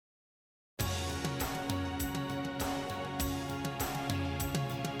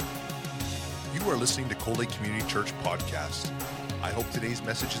You are listening to Cold Lake Community Church podcast. I hope today's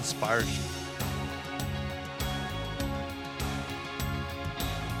message inspires you.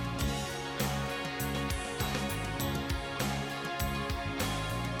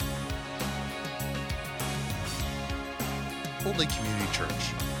 Cold Lake Community Church,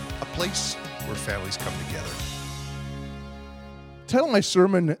 a place where families come together. The title of my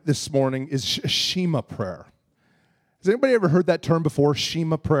sermon this morning is Shema Prayer. Has anybody ever heard that term before,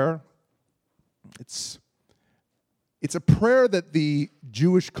 Shema Prayer? It's a prayer that the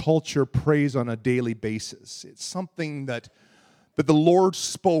Jewish culture prays on a daily basis. It's something that the Lord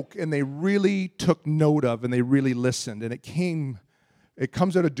spoke and they really took note of and they really listened. And it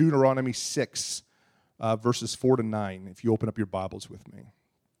comes out of Deuteronomy 6, verses 4 to 9, if you open up your Bibles with me.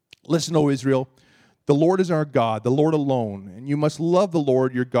 Listen, O Israel, the Lord is our God, the Lord alone, and you must love the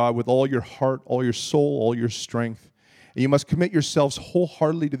Lord your God with all your heart, all your soul, all your strength. And you must commit yourselves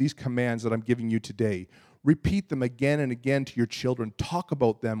wholeheartedly to these commands that I'm giving you today. Repeat them again and again to your children. Talk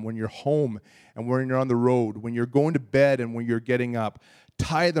about them when you're home and when you're on the road, when you're going to bed and when you're getting up.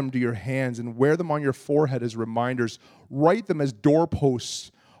 Tie them to your hands and wear them on your forehead as reminders. Write them as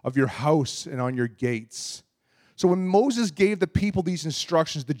doorposts of your house and on your gates. So when Moses gave the people these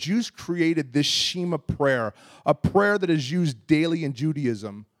instructions, the Jews created this Shema prayer, a prayer that is used daily in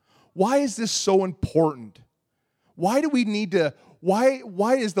Judaism. Why is this so important? Why do we need to, why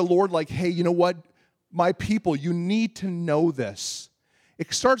is the Lord like, hey, you know what, my people, you need to know this?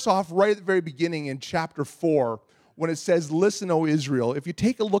 It starts off right at the very beginning in chapter 4 when it says, listen, O Israel. If you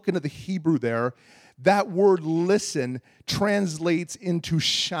take a look into the Hebrew there, that word listen translates into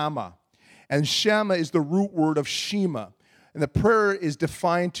Shama. And Shama is the root word of Shema. And the prayer is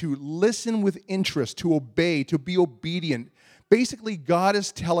defined to listen with interest, to obey, to be obedient. Basically, God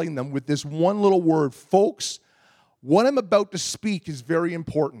is telling them with this one little word, folks, what I'm about to speak is very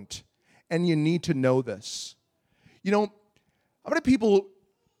important, and you need to know this. You know, how many people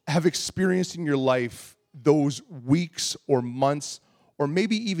have experienced in your life those weeks or months or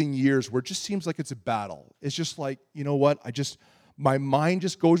maybe even years where it just seems like it's a battle? It's just like, you know what, my mind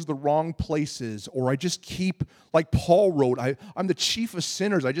just goes to the wrong places, or I just keep, like Paul wrote, I'm the chief of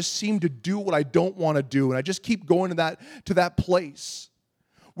sinners. I just seem to do what I don't want to do, and I just keep going to that place.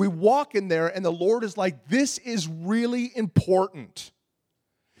 We walk in there, and the Lord is like, this is really important.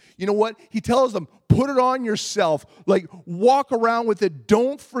 You know what? He tells them, put it on yourself. Like, walk around with it.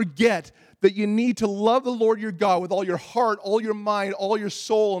 Don't forget that you need to love the Lord your God with all your heart, all your mind, all your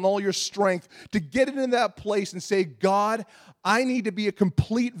soul, and all your strength to get into that place and say, God, I need to be a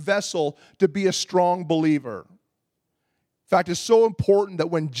complete vessel to be a strong believer. In fact, it's so important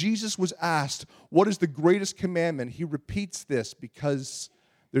that when Jesus was asked, what is the greatest commandment? He repeats this because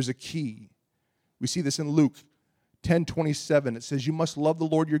there's a key. We see this in Luke 10:27. It says, you must love the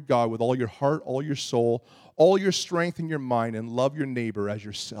Lord your God with all your heart, all your soul, all your strength and your mind, and love your neighbor as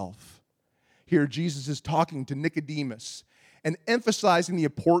yourself. Here, Jesus is talking to Nicodemus and emphasizing the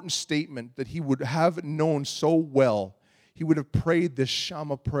important statement that he would have known so well. He would have prayed this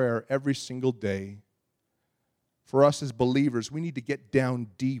Shema prayer every single day. For us as believers, we need to get down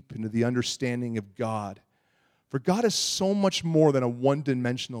deep into the understanding of God. For God is so much more than a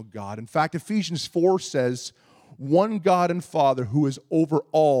one-dimensional God. In fact, Ephesians 4 says, one God and Father who is over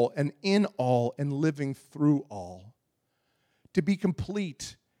all and in all and living through all. To be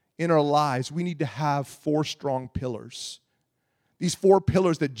complete in our lives, we need to have 4 strong pillars. These 4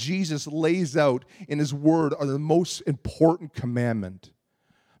 pillars that Jesus lays out in His Word are the most important commandment.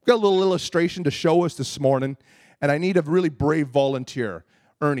 I've got a little illustration to show us this morning, and I need a really brave volunteer.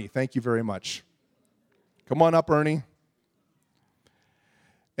 Ernie, thank you very much. Come on up, Ernie.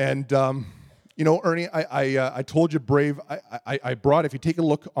 And, you know, Ernie, I told you, brave, I brought, if you take a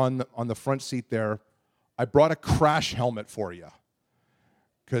look on the front seat there, I brought a crash helmet for you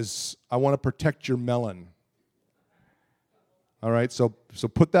because I want to protect your melon. All right, so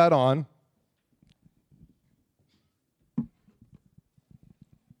put that on.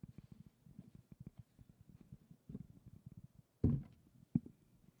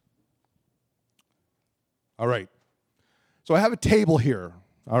 All right, so I have a table here,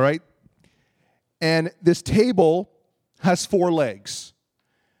 all right? And this table has 4 legs.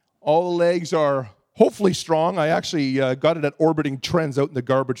 All the legs are hopefully strong. I actually got it at Orbiting Trends out in the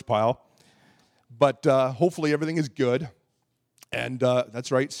garbage pile. But hopefully everything is good. And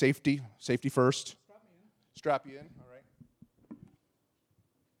that's right, safety first. Strap you in, all right. See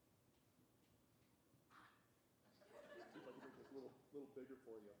if I can make this a little bigger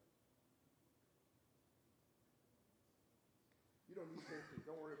for you. You don't need safety,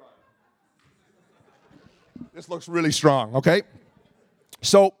 don't worry about it. This looks really strong, okay?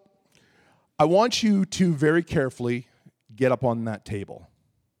 So I want you to very carefully get up on that table.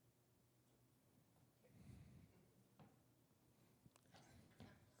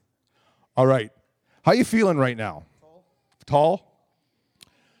 All right. How you feeling right now? Tall?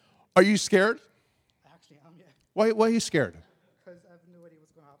 Are you scared? Actually, yeah. Why are you scared? Because I have no idea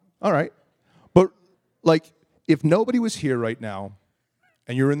what's going to happen. All right. But, like, if nobody was here right now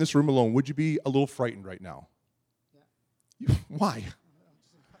and you're in this room alone, would you be a little frightened right now? Yeah. Why?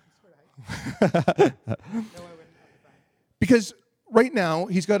 No, I wouldn't. Because right now,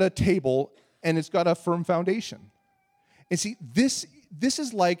 he's got a table and it's got a firm foundation. And see, this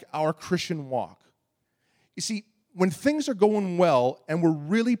is like our Christian walk. You see, when things are going well and we're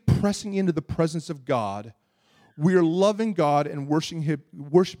really pressing into the presence of God, we are loving God and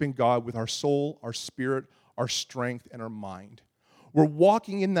worshiping God with our soul, our spirit, our strength, and our mind. We're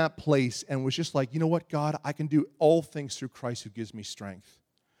walking in that place and was just like, you know what, God, I can do all things through Christ who gives me strength.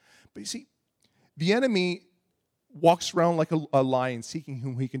 But you see, the enemy walks around like a lion seeking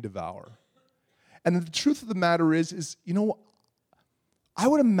whom he can devour. And the truth of the matter is, you know, I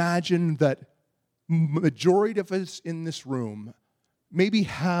would imagine that majority of us in this room maybe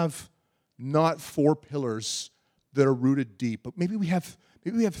have not 4 pillars that are rooted deep, but maybe we have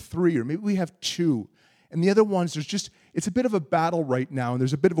 3, or maybe we have 2. And the other ones, it's a bit of a battle right now, and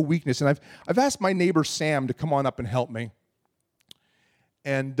there's a bit of a weakness. And I've asked my neighbor Sam to come on up and help me.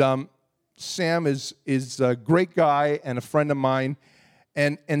 And Sam is a great guy and a friend of mine.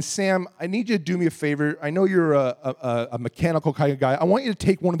 And Sam, I need you to do me a favor. I know you're a mechanical kind of guy. I want you to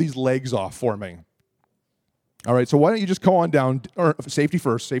take one of these legs off for me. All right, so why don't you just come on down, or safety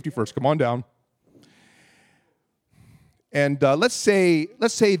first, come on down. And let's say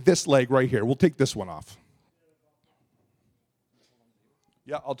this leg right here. We'll take this one off.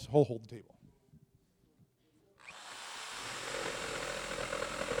 Yeah, I'll hold the table.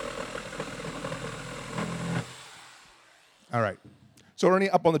 All right. So Ernie,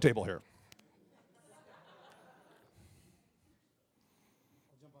 up on the table here.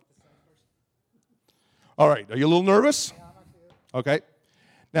 All right. Are you a little nervous? Yeah, I'm actually. Okay.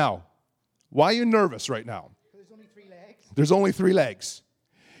 Now, why are you nervous right now? There's only 3 legs. There's only 3 legs.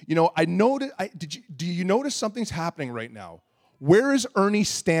 You know, I noticed. Do you notice something's happening right now? Where is Ernie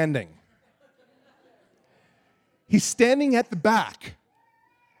standing? He's standing at the back,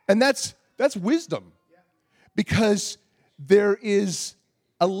 and that's wisdom, because there is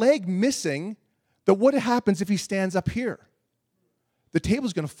a leg missing. That what happens if he stands up here? The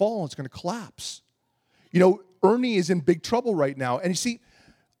table's going to fall and it's going to collapse. You know, Ernie is in big trouble right now, and you see,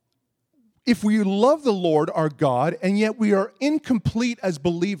 if we love the Lord our God, and yet we are incomplete as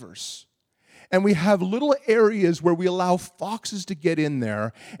believers, and we have little areas where we allow foxes to get in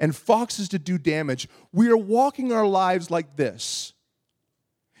there and foxes to do damage, we are walking our lives like this.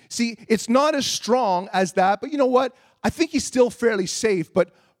 See, it's not as strong as that, but you know what? I think he's still fairly safe,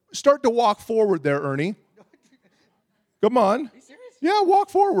 but start to walk forward there, Ernie. Come on. Are you serious? Yeah, walk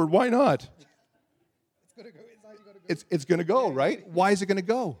forward. Why not? It's going to go. It's actually going to go. It's going to go, right? Why is it going to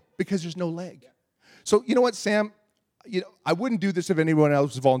go? Because there's no leg. So you know what, Sam? You know, I wouldn't do this if anyone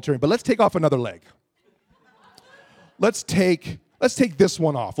else was volunteering, but let's take off another leg. Let's take this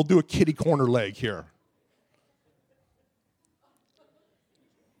one off. We'll do a kitty corner leg here.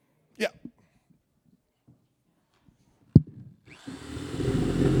 Yeah.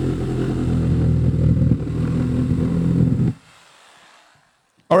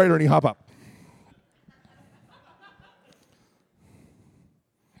 All right, Ernie, hop up.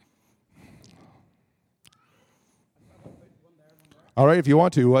 All right, if you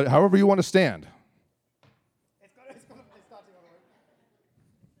want to, however you want to stand. It's starting to work.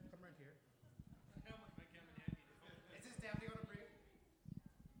 Come right here. Is this definitely going to break?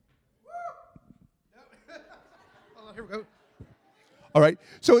 Woo! No. Hold on, here we go. All right,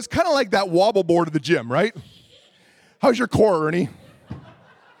 so it's kind of like that wobble board at the gym, right? How's your core, Ernie?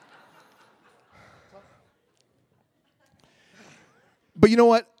 But you know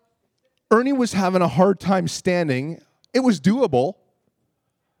what? Ernie was having a hard time standing. It was doable,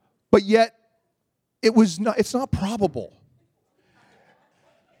 but yet it's not probable.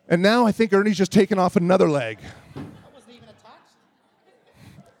 And now I think Ernie's just taken off another leg. That wasn't even attached.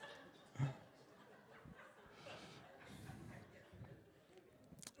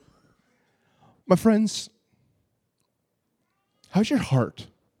 My friends, how's your heart?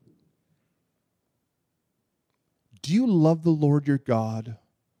 Do you love the Lord your God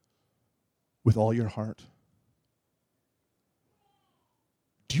with all your heart?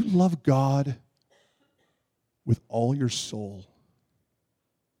 Do you love God with all your soul?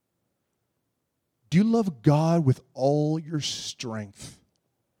 Do you love God with all your strength?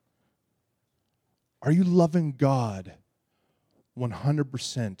 Are you loving God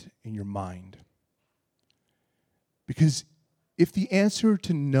 100% in your mind? Because if the answer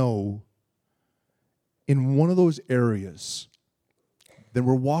to no in one of those areas, then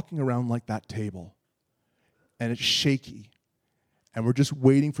we're walking around like that table, and it's shaky, and we're just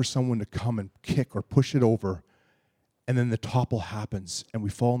waiting for someone to come and kick or push it over, and then the topple happens, and we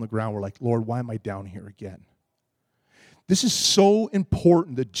fall on the ground. We're like, Lord, why am I down here again? This is so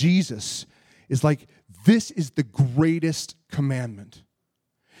important that Jesus is like, this is the greatest commandment.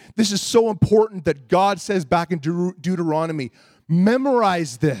 This is so important that God says back in Deuteronomy,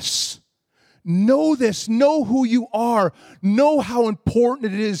 memorize this. Know this. Know who you are. Know how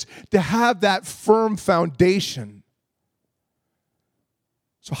important it is to have that firm foundation.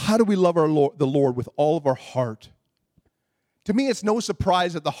 So how do we love the Lord with all of our heart? To me, it's no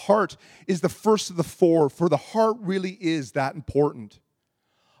surprise that the heart is the first of the four, for the heart really is that important.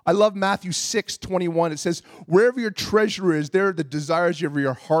 I love Matthew 6:21. It says, wherever your treasure is, there the desires of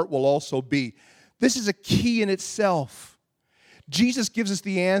your heart will also be. This is a key in itself. Jesus gives us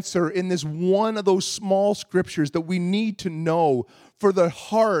the answer in this one of those small scriptures that we need to know, for the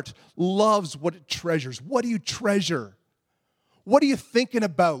heart loves what it treasures. What do you treasure? What are you thinking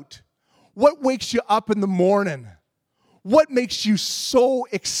about? What wakes you up in the morning? What makes you so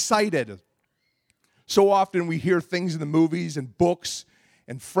excited? So often we hear things in the movies and books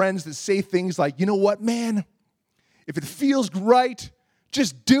and friends that say things like, you know what, man? If it feels right,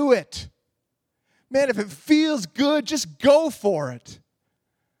 just do it. Man, if it feels good, just go for it.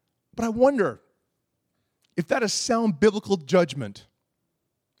 But I wonder if that is sound biblical judgment.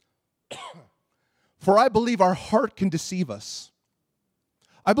 For I believe our heart can deceive us.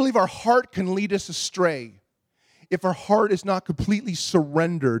 I believe our heart can lead us astray if our heart is not completely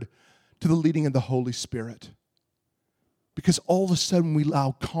surrendered to the leading of the Holy Spirit. Because all of a sudden we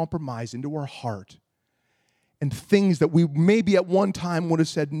allow compromise into our heart, and things that we maybe at one time would have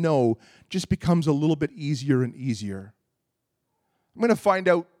said no just becomes a little bit easier and easier. I'm going to find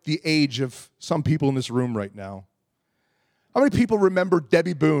out the age of some people in this room right now. How many people remember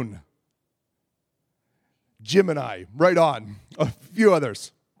Debbie Boone? Jim and I, right on. A few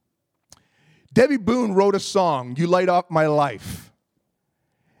others. Debbie Boone wrote a song, You Light Up My Life.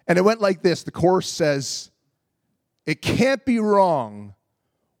 And it went like this. The chorus says, it can't be wrong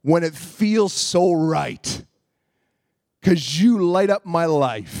when it feels so right, 'cause you light up my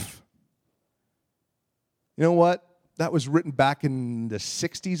life. You know what? That was written back in the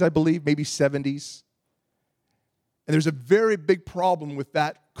 60s, I believe, maybe 70s. And there's a very big problem with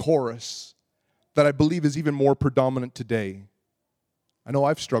that chorus that I believe is even more predominant today. I know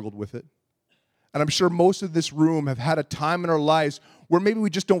I've struggled with it. And I'm sure most of this room have had a time in our lives where maybe we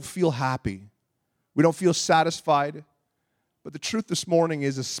just don't feel happy. We don't feel satisfied. But the truth this morning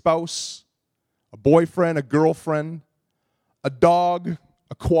is a spouse, a boyfriend, a girlfriend, a dog,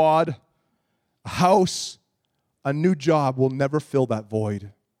 a quad, a house, a new job will never fill that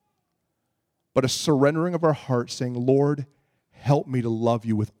void. But a surrendering of our heart saying, Lord, help me to love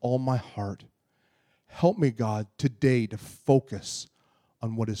you with all my heart. Help me, God, today to focus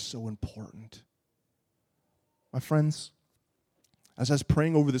on what is so important. My friends, as I was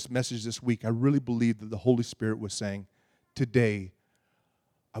praying over this message this week, I really believe that the Holy Spirit was saying, today,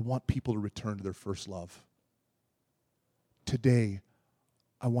 I want people to return to their first love. Today,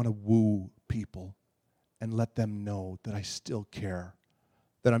 I want to woo people and let them know that I still care,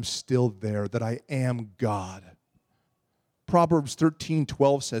 that I'm still there, that I am God. Proverbs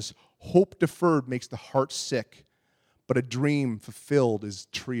 13:12 says, hope deferred makes the heart sick, but a dream fulfilled is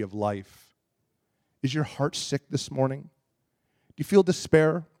a tree of life. Is your heart sick this morning? Do you feel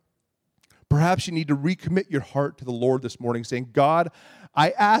despair? Perhaps you need to recommit your heart to the Lord this morning, saying, God,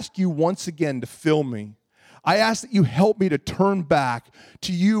 I ask you once again to fill me. I ask that you help me to turn back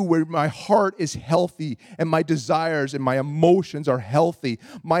to you where my heart is healthy and my desires and my emotions are healthy.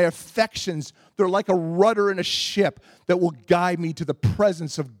 My affections, they're like a rudder in a ship that will guide me to the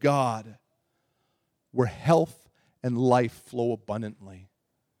presence of God, where health and life flow abundantly.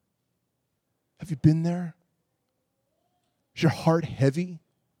 Have you been there? Is your heart heavy?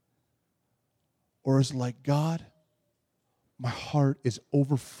 Or is it like, God, my heart is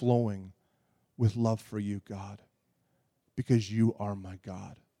overflowing with love for you, God, because you are my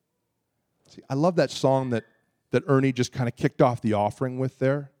God. See, I love that song that Ernie just kind of kicked off the offering with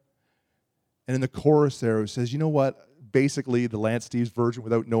there. And in the chorus there, it says, you know what? Basically, the Lance Steves version,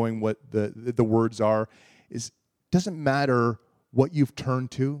 without knowing what the words are, is doesn't matter what you've turned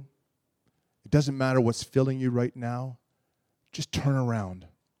to. It doesn't matter what's filling you right now. Just turn around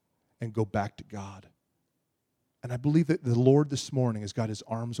and go back to God. And I believe that the Lord this morning has got his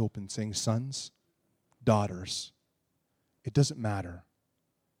arms open saying, sons, daughters. It doesn't matter.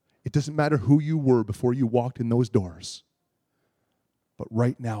 It doesn't matter who you were before you walked in those doors. But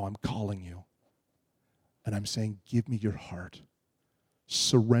right now I'm calling you. And I'm saying, give me your heart.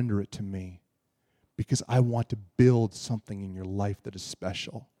 Surrender it to me. Because I want to build something in your life that is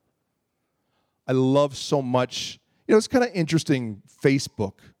special. I love so much, it's kind of interesting,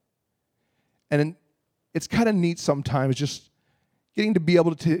 Facebook. And it's kind of neat sometimes just getting to be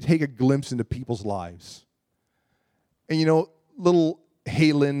able to take a glimpse into people's lives. And little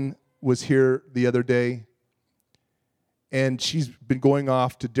Haylin was here the other day. And she's been going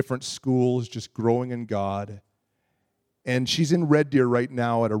off to different schools, just growing in God. And she's in Red Deer right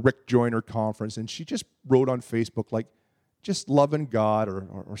now at a Rick Joyner conference. And she just wrote on Facebook, like, just loving God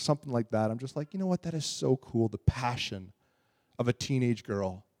or something like that. I'm just like, you know what? That is so cool. The passion of a teenage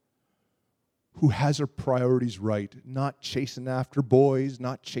girl who has her priorities right. Not chasing after boys,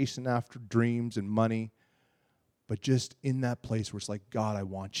 not chasing after dreams and money, but just in that place where it's like, God, I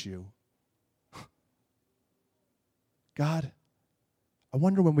want you. God, I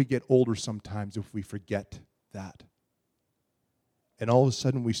wonder when we get older sometimes if we forget that. And all of a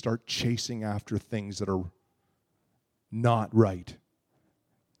sudden we start chasing after things that are not right.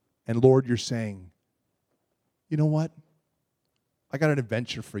 And Lord, you're saying, you know what? I got an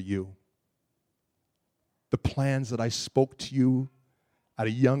adventure for you. The plans that I spoke to you at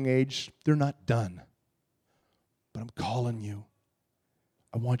a young age, they're not done. But I'm calling you.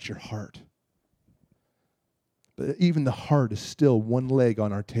 I want your heart. But even the heart is still one leg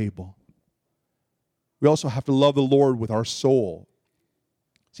on our table. We also have to love the Lord with our soul.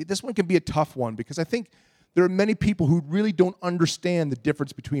 See, this one can be a tough one because I think there are many people who really don't understand the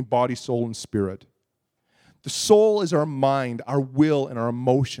difference between body, soul, and spirit. The soul is our mind, our will, and our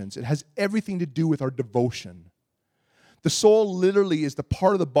emotions. It has everything to do with our devotion. The soul literally is the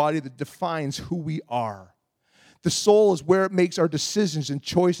part of the body that defines who we are. The soul is where it makes our decisions and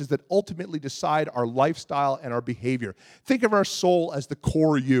choices that ultimately decide our lifestyle and our behavior. Think of our soul as the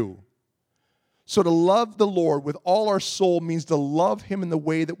core you. So to love the Lord with all our soul means to love Him in the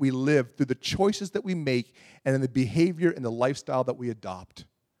way that we live, through the choices that we make, and in the behavior and the lifestyle that we adopt.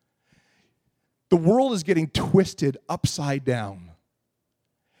 The world is getting twisted upside down.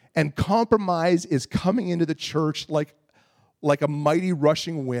 And compromise is coming into the church like a mighty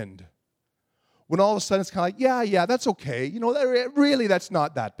rushing wind. When all of a sudden it's kind of like, yeah, that's okay. Really, that's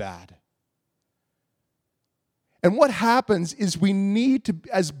not that bad. And what happens is we need to,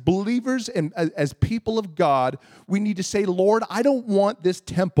 as believers and as people of God, we need to say, Lord, I don't want this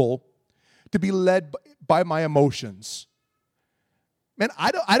temple to be led by my emotions. Man,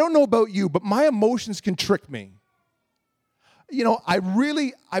 I don't know about you, but my emotions can trick me.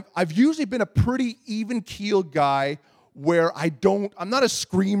 I've usually been a pretty even-keeled guy where I'm not a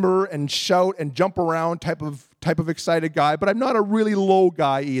screamer and shout and jump around type of excited guy, but I'm not a really low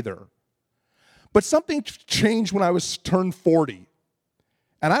guy either. But something changed when I was turned 40.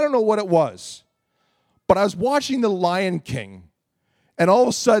 And I don't know what it was. But I was watching The Lion King, and all of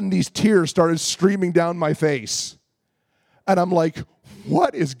a sudden these tears started streaming down my face. And I'm like,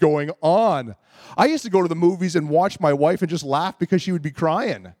 what is going on? I used to go to the movies and watch my wife and just laugh because she would be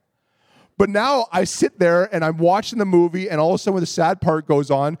crying. But now I sit there and I'm watching the movie, and all of a sudden when the sad part goes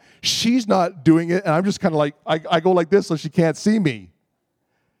on, she's not doing it, and I'm just kind of like, I go like this so she can't see me.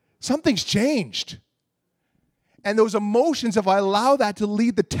 Something's changed. And those emotions, if I allow that to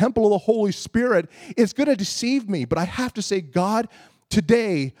lead the temple of the Holy Spirit, it's going to deceive me. But I have to say, God,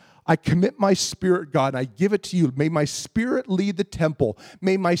 today I commit my spirit, God, and I give it to you. May my spirit lead the temple.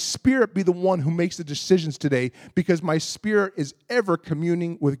 May my spirit be the one who makes the decisions today, because my spirit is ever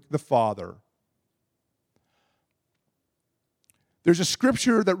communing with the Father. There's a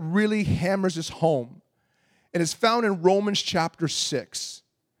scripture that really hammers this home, and it's found in Romans chapter 6.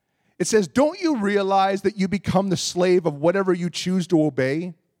 It says, don't you realize that you become the slave of whatever you choose to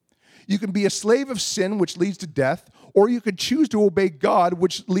obey? You can be a slave of sin, which leads to death, or you can choose to obey God,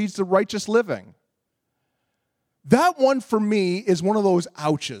 which leads to righteous living. That one for me is one of those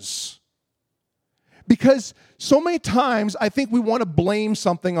ouches. Because so many times I think we want to blame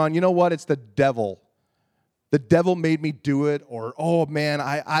something on, it's the devil. The devil made me do it, or, oh man,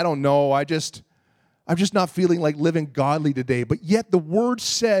 I don't know, I'm just not feeling like living godly today. But yet the word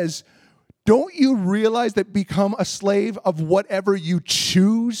says, don't you realize that become a slave of whatever you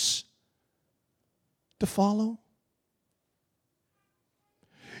choose to follow?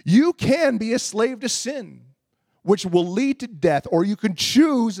 You can be a slave to sin, which will lead to death, or you can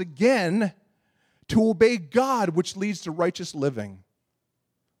choose again to obey God, which leads to righteous living.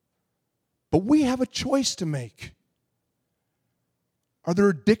 But we have a choice to make. Are there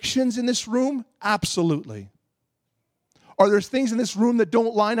addictions in this room? Absolutely. Are there things in this room that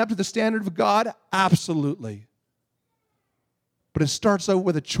don't line up to the standard of God? Absolutely. But it starts out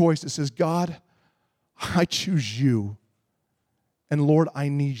with a choice that says, God, I choose you. And Lord, I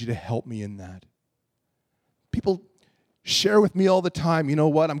need you to help me in that. People share with me all the time, you know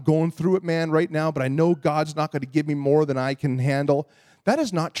what, I'm going through it, man, right now, but I know God's not going to give me more than I can handle. That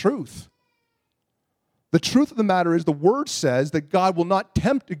is not truth. The truth of the matter is the Word says that God will not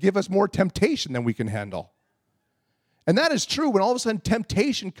tempt to give us more temptation than we can handle. And that is true. When all of a sudden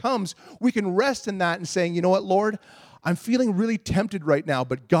temptation comes, we can rest in that and saying, you know what, Lord, I'm feeling really tempted right now,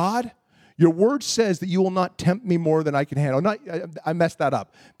 but God, your Word says that you will not tempt me more than I can handle. I messed that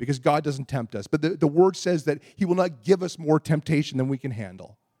up because God doesn't tempt us. But the Word says that He will not give us more temptation than we can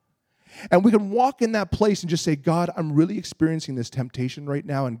handle. And we can walk in that place and just say, God, I'm really experiencing this temptation right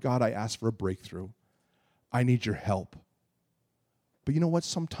now, and God, I ask for a breakthrough. I need your help. But you know what?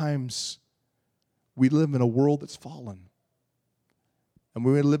 Sometimes we live in a world that's fallen. And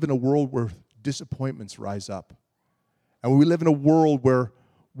we live in a world where disappointments rise up. And we live in a world where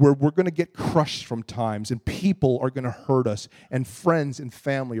we're going to get crushed from times, and people are going to hurt us, and friends and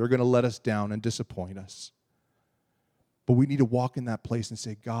family are going to let us down and disappoint us. But we need to walk in that place and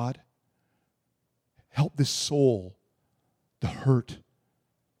say, God, help this soul, the hurt,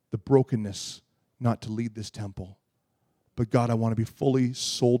 the brokenness, not to lead this temple. But God, I want to be fully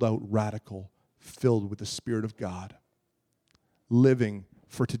sold out, radical, filled with the Spirit of God, living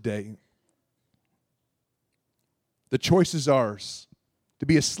for today. The choice is ours, to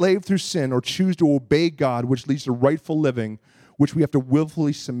be a slave through sin or choose to obey God, which leads to rightful living, which we have to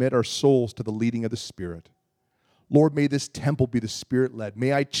willfully submit our souls to the leading of the Spirit. Lord, may this temple be the Spirit-led.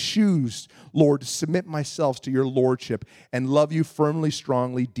 May I choose, Lord, to submit myself to your lordship and love you firmly,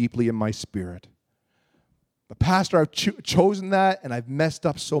 strongly, deeply in my spirit. But Pastor, I've chosen that and I've messed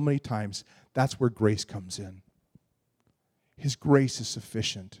up so many times. That's where grace comes in. His grace is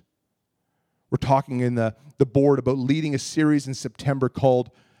sufficient. We're talking in the board about leading a series in September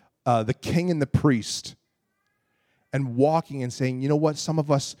called The King and the Priest, and walking and saying, you know what, some of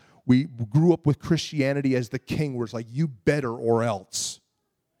us, we grew up with Christianity as the king, where it's like, you better or else.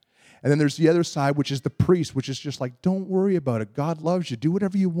 And then there's the other side, which is the priest, which is just like, don't worry about it. God loves you. Do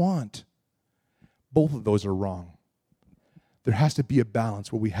whatever you want. Both of those are wrong. There has to be a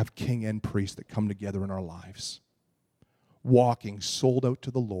balance where we have king and priest that come together in our lives. Walking sold out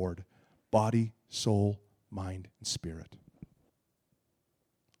to the Lord, body, soul, mind, and spirit.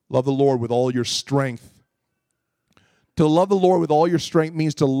 Love the Lord with all your strength. To love the Lord with all your strength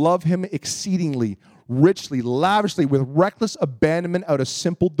means to love Him exceedingly, richly, lavishly, with reckless abandonment out of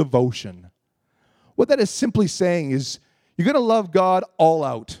simple devotion. What that is simply saying is, you're going to love God all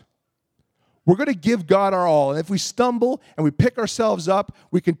out. We're going to give God our all. And if we stumble and we pick ourselves up,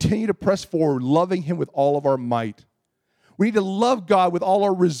 we continue to press forward, loving Him with all of our might. We need to love God with all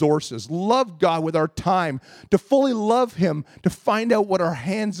our resources, love God with our time, to fully love Him, to find out what our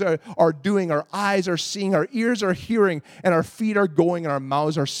hands are doing, our eyes are seeing, our ears are hearing, and our feet are going, and our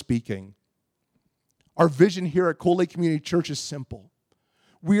mouths are speaking. Our vision here at Cold Lake Community Church is simple.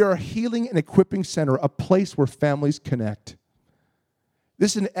 We are a healing and equipping center, a place where families connect.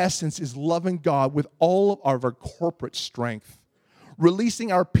 This, in essence, is loving God with all of our corporate strength,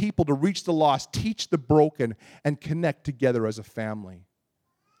 releasing our people to reach the lost, teach the broken, and connect together as a family.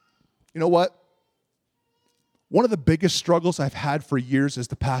 You know what? One of the biggest struggles I've had for years as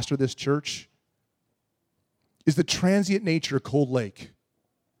the pastor of this church is the transient nature of Cold Lake.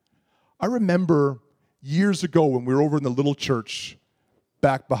 I remember years ago when we were over in the little church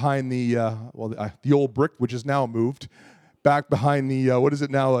back behind the old brick, which is now moved, back behind the,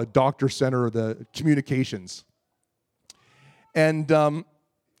 a doctor center, or the communications. And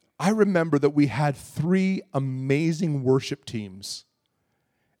I remember that we had 3 amazing worship teams.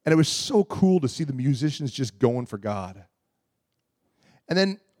 And it was so cool to see the musicians just going for God. And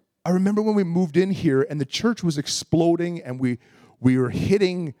then I remember when we moved in here and the church was exploding, and we were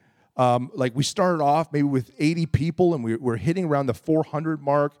hitting, we started off maybe with 80 people, and we were hitting around the 400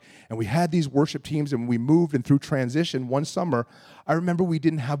 mark, and we had these worship teams, and we moved, and through transition one summer, I remember we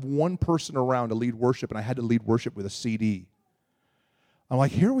didn't have one person around to lead worship, and I had to lead worship with a CD. I'm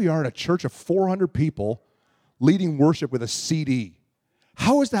like, here we are at a church of 400 people leading worship with a CD.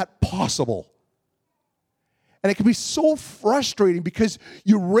 How is that possible? And it can be so frustrating because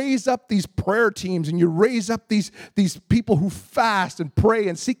you raise up these prayer teams, and you raise up these people who fast and pray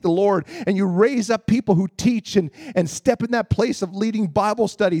and seek the Lord, and you raise up people who teach and step in that place of leading Bible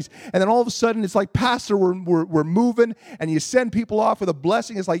studies. And then all of a sudden it's like, Pastor, we're moving, and you send people off with a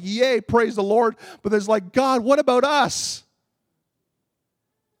blessing. It's like, yay, praise the Lord. But there's like, God, what about us?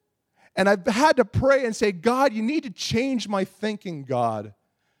 And I've had to pray and say, God, you need to change my thinking, God,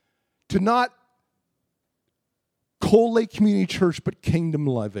 to not Cold Lake Community Church, but kingdom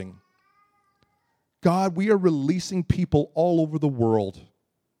living. God, we are releasing people all over the world.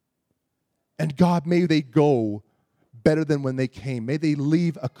 And God, may they go better than when they came. May they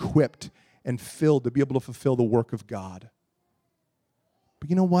leave equipped and filled to be able to fulfill the work of God. But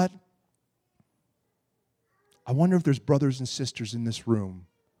you know what? I wonder if there's brothers and sisters in this room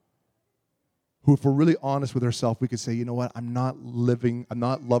who, if we're really honest with ourselves, we could say, you know what? I'm not loving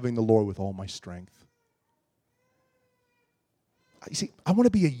the Lord with all my strength. You see, I want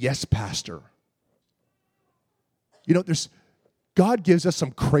to be a yes pastor. You know, God gives us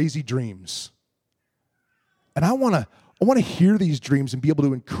some crazy dreams. And I want to hear these dreams and be able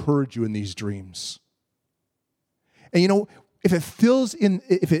to encourage you in these dreams. And you know, if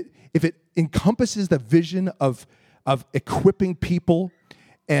it encompasses the vision of equipping people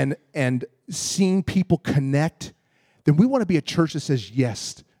and seeing people connect, then we want to be a church that says,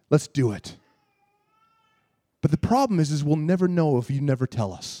 yes, let's do it. But the problem is we'll never know if you never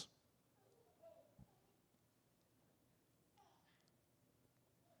tell us.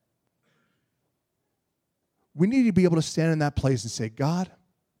 We need to be able to stand in that place and say, God,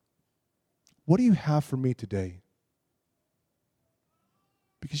 what do you have for me today?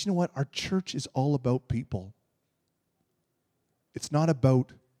 Because you know what? Our church is all about people. It's not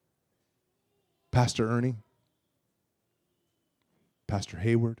about Pastor Ernie, Pastor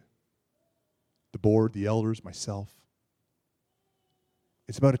Hayward, the board, the elders, myself.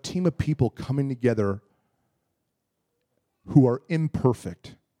 It's about a team of people coming together who are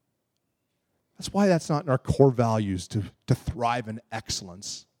imperfect. That's why that's not in our core values, to thrive in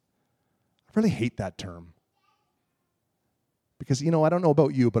excellence. I really hate that term. Because, you know, I don't know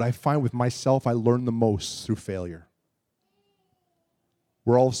about you, but I find with myself, I learn the most through failure.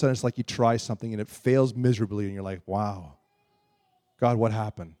 Where all of a sudden it's like you try something and it fails miserably and you're like, wow, God, what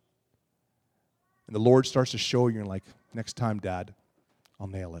happened? And the Lord starts to show you and you're like, next time, Dad, I'll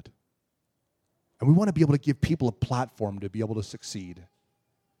nail it. And we want to be able to give people a platform to be able to succeed.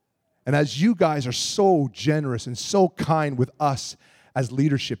 And as you guys are so generous and so kind with us as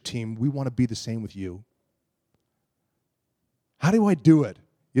leadership team, we want to be the same with you. How do I do it?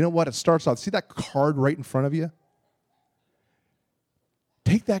 You know what? It starts off, see that card right in front of you?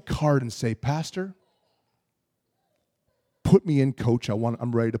 Take that card and say, Pastor, put me in, coach.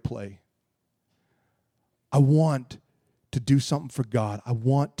 I'm ready to play. I want to do something for God. I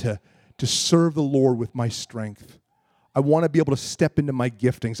want to serve the Lord with my strength. I want to be able to step into my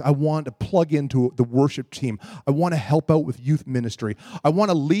giftings. I want to plug into the worship team. I want to help out with youth ministry. I want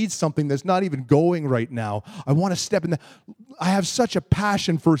to lead something that's not even going right now. I want to step in. I have such a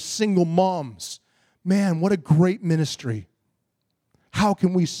passion for single moms. Man, what a great ministry. How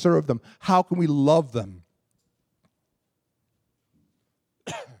can we serve them? How can we love them?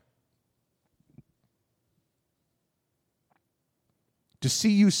 To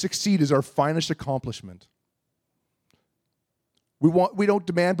see you succeed is our finest accomplishment. We don't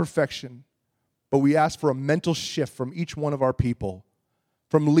demand perfection, but we ask for a mental shift from each one of our people,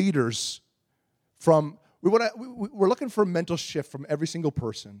 from leaders, we're looking for a mental shift from every single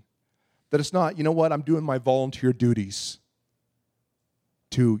person. That it's not, you know what, I'm doing my volunteer duties,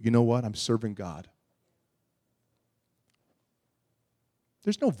 to, you know what, I'm serving God.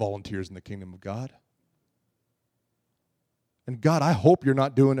 There's no volunteers in the kingdom of God. And God, I hope you're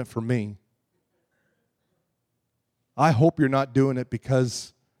not doing it for me. I hope you're not doing it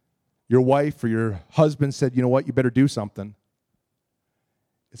because your wife or your husband said, you know what, you better do something.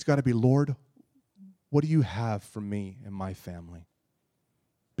 It's got to be, Lord, what do you have for me and my family?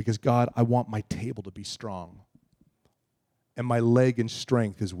 Because God, I want my table to be strong. And my leg and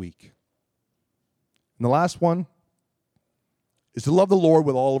strength is weak. And the last one is to love the Lord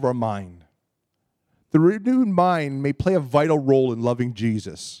with all of our mind. The renewed mind may play a vital role in loving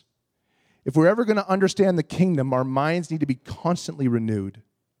Jesus. If we're ever going to understand the kingdom, our minds need to be constantly renewed.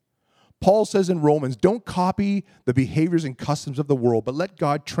 Paul says in Romans, don't copy the behaviors and customs of the world, but let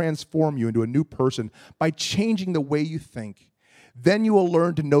God transform you into a new person by changing the way you think. Then you will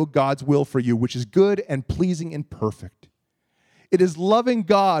learn to know God's will for you, which is good and pleasing and perfect. It is loving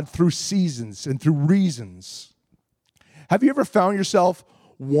God through seasons and through reasons. Have you ever found yourself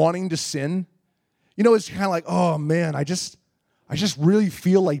wanting to sin? You know, it's kind of like, oh man, I just really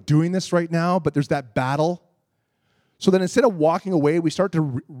feel like doing this right now, but there's that battle. So then instead of walking away, we start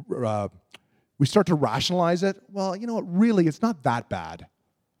to rationalize it. Well, you know what, really, it's not that bad.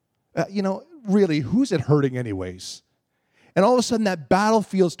 Really, who's it hurting anyways? And all of a sudden, that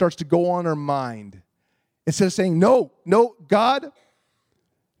battlefield starts to go on our mind. Instead of saying, no, God,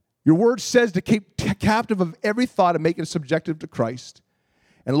 Your word says to keep captive of every thought and make it subjective to Christ.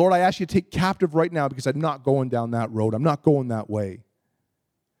 And Lord, I ask you to take captive right now because I'm not going down that road. I'm not going that way.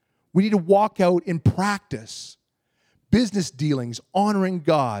 We need to walk out in practice, business dealings, honoring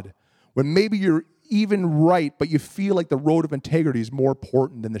God, when maybe you're even right, but you feel like the road of integrity is more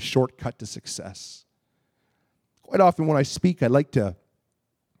important than the shortcut to success. Quite often when I speak, I like to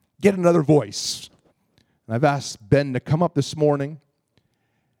get another voice. And I've asked Ben to come up this morning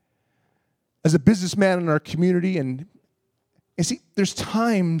as a businessman in our community. And see, there's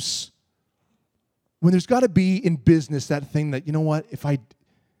times when there's got to be in business that thing that, you know what,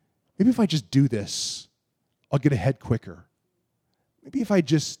 maybe if I just do this, I'll get ahead quicker. Maybe if I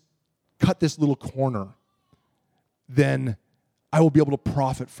just cut this little corner, then I will be able to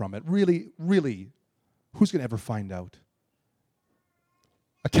profit from it. Really, really, who's going to ever find out?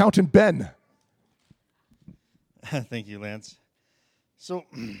 Accountant Ben. Thank you, Lance. So,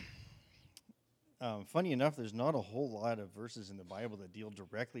 funny enough, there's not a whole lot of verses in the Bible that deal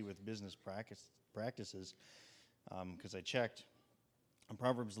directly with business practices, because I checked.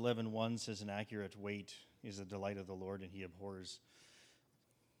 Proverbs 11:1 says, "An accurate weight is the delight of the Lord, and he abhors,"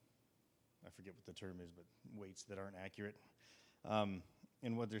 I forget what the term is, but weights that aren't accurate.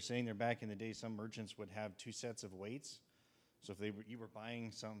 And what they're saying there, back in the day, some merchants would have two sets of weights. So if you were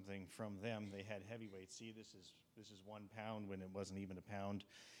buying something from them, they had heavy weights. See, this is 1 pound when it wasn't even a pound.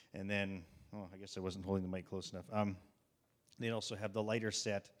 And then, I guess I wasn't holding the mic close enough. They'd also have the lighter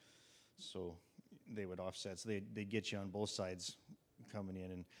set, so they would offset. So they'd get you on both sides coming in.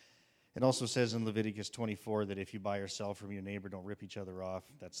 And it also says in Leviticus 24 that if you buy or sell from your neighbor, don't rip each other off.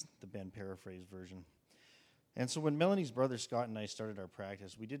 That's the Ben paraphrase version. And so when Melanie's brother Scott and I started our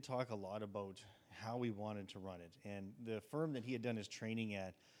practice, we did talk a lot about how we wanted to run it. And the firm that he had done his training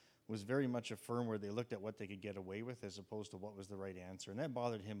at was very much a firm where they looked at what they could get away with as opposed to what was the right answer. And that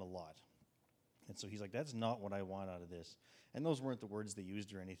bothered him a lot. And so he's like, that's not what I want out of this. And those weren't the words they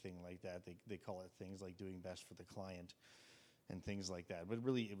used or anything like that. They call it things like doing best for the client and things like that. But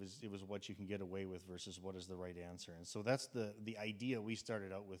really, it was what you can get away with versus what is the right answer. And so that's the idea we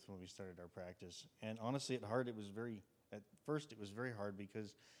started out with when we started our practice. And honestly, at first it was very hard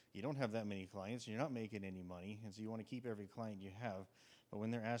because you don't have that many clients, and you're not making any money, and so you want to keep every client you have. But when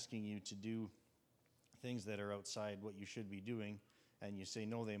they're asking you to do things that are outside what you should be doing, and you say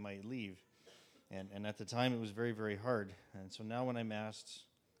no, they might leave. And at the time, it was very, very hard. And so now when I'm asked,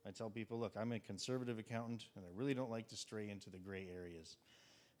 I tell people, look, I'm a conservative accountant, and I really don't like to stray into the gray areas.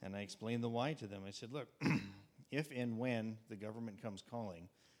 And I explained the why to them. I said, look, if and when the government comes calling,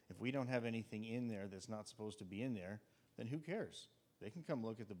 if we don't have anything in there that's not supposed to be in there, then who cares? They can come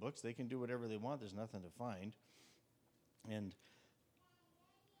look at the books. They can do whatever they want. There's nothing to find. And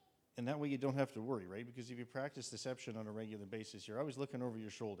that way you don't have to worry, right? Because if you practice deception on a regular basis, you're always looking over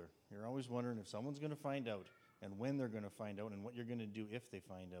your shoulder. You're always wondering if someone's going to find out and when they're going to find out and what you're going to do if they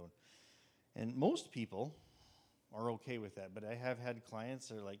find out. And most people are okay with that, but I have had clients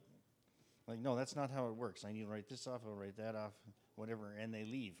that are like, no, that's not how it works. I need to write this off, I'll write that off, whatever, and they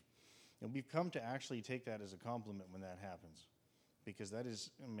leave. And we've come to actually take that as a compliment when that happens. Because that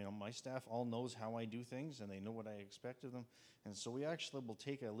is, my staff all knows how I do things, and they know what I expect of them. And so we actually will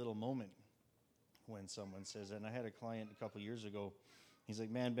take a little moment when someone says, and I had a client a couple years ago, he's like,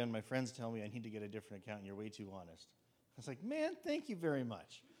 man, Ben, my friends tell me I need to get a different account, and you're way too honest. I was like, man, thank you very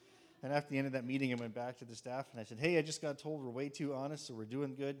much. And after the end of that meeting, I went back to the staff, and I said, hey, I just got told we're way too honest, so we're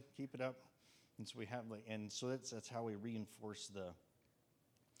doing good, keep it up. And so we have, that's how we reinforce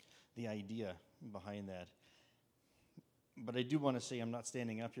the idea behind that. But I do want to say I'm not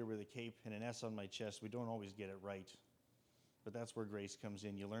standing up here with a cape and an S on my chest. We don't always get it right. But that's where grace comes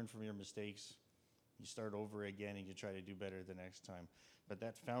in. You learn from your mistakes. You start over again, and you try to do better the next time. But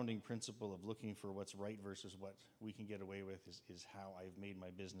that founding principle of looking for what's right versus what we can get away with is how I've made my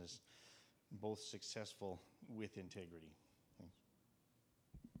business both successful with integrity.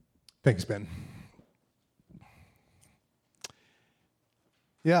 Thanks, Ben.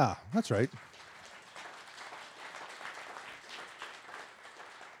 Yeah, that's right.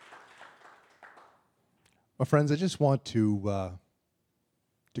 Well, friends, I just want to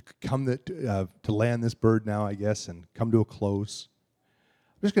land this bird now, I guess, and come to a close.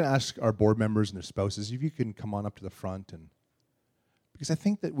 I'm just going to ask our board members and their spouses if you can come on up to the front, and because I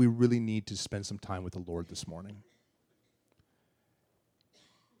think that we really need to spend some time with the Lord this morning.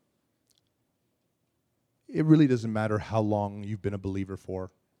 It really doesn't matter how long you've been a believer for.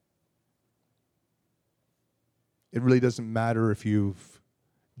 It really doesn't matter if you've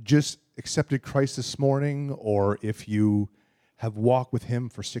just accepted Christ this morning or if you have walked with him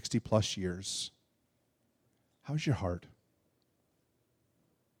for 60 plus years. How's your heart?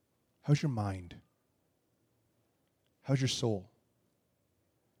 How's your mind? How's your soul?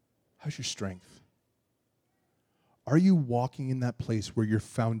 How's your strength? Are you walking in that place where your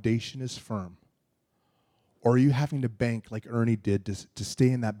foundation is firm? Or are you having to bank like Ernie did to stay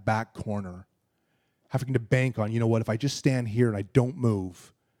in that back corner? Having to bank on, you know what, if I just stand here and I don't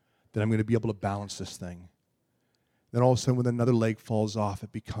move, then I'm going to be able to balance this thing. Then all of a sudden when another leg falls off,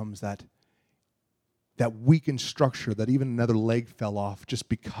 it becomes that weakened structure that even another leg fell off just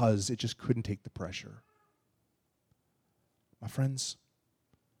because it just couldn't take the pressure. My friends,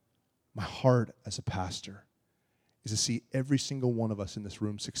 my heart as a pastor is to see every single one of us in this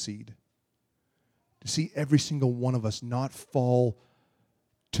room succeed. To see every single one of us not fall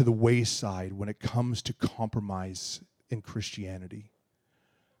to the wayside when it comes to compromise in Christianity.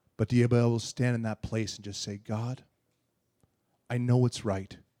 But to be able to stand in that place and just say, God, I know it's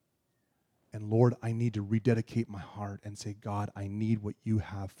right. And Lord, I need to rededicate my heart and say, God, I need what you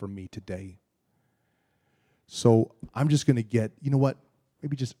have for me today. So I'm just going to get, you know what,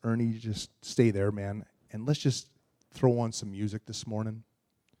 maybe just Ernie, just stay there, man, and let's just throw on some music this morning.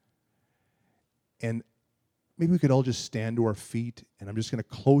 And maybe we could all just stand to our feet, and I'm just going to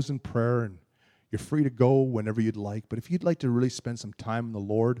close in prayer, and you're free to go whenever you'd like. But if you'd like to really spend some time in the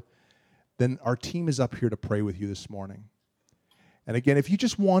Lord, then our team is up here to pray with you this morning. And again, if you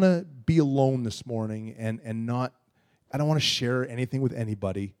just want to be alone this morning and not, I don't want to share anything with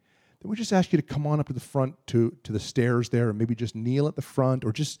anybody, then we just ask you to come on up to the front to the stairs there and maybe just kneel at the front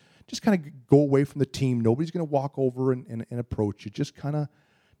or just kind of go away from the team. Nobody's going to walk over and approach you. Just kind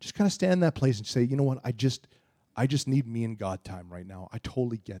of stand in that place and say, you know what, I just need me and God time right now. I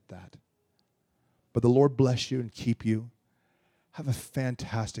totally get that. But the Lord bless you and keep you. Have a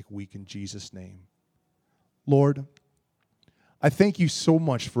fantastic week in Jesus' name. Lord, I thank you so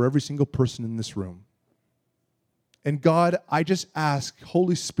much for every single person in this room. And God, I just ask,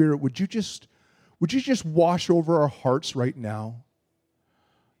 Holy Spirit, would you just wash over our hearts right now?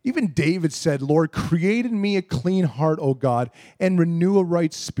 Even David said, Lord, create in me a clean heart, O God, and renew a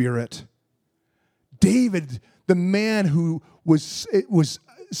right spirit. David, the man who was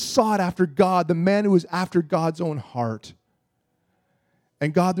sought after God, the man who was after God's own heart.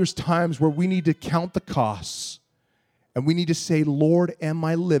 And God, there's times where we need to count the costs. And we need to say, Lord, am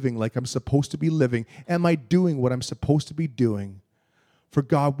I living like I'm supposed to be living? Am I doing what I'm supposed to be doing? For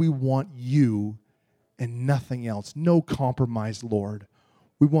God, we want you and nothing else. No compromise, Lord.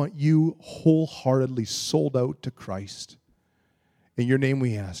 We want you wholeheartedly sold out to Christ. In your name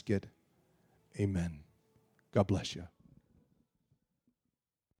we ask it. Amen. God bless you.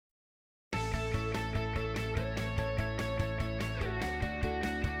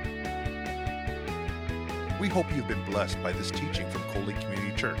 We hope you've been blessed by this teaching from Cold Lake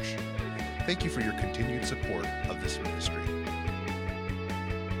Community Church. Thank you for your continued support of this ministry.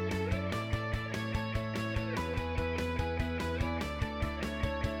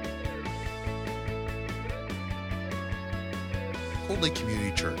 Cold Lake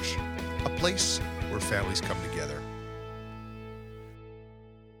Community Church, a place where families come together.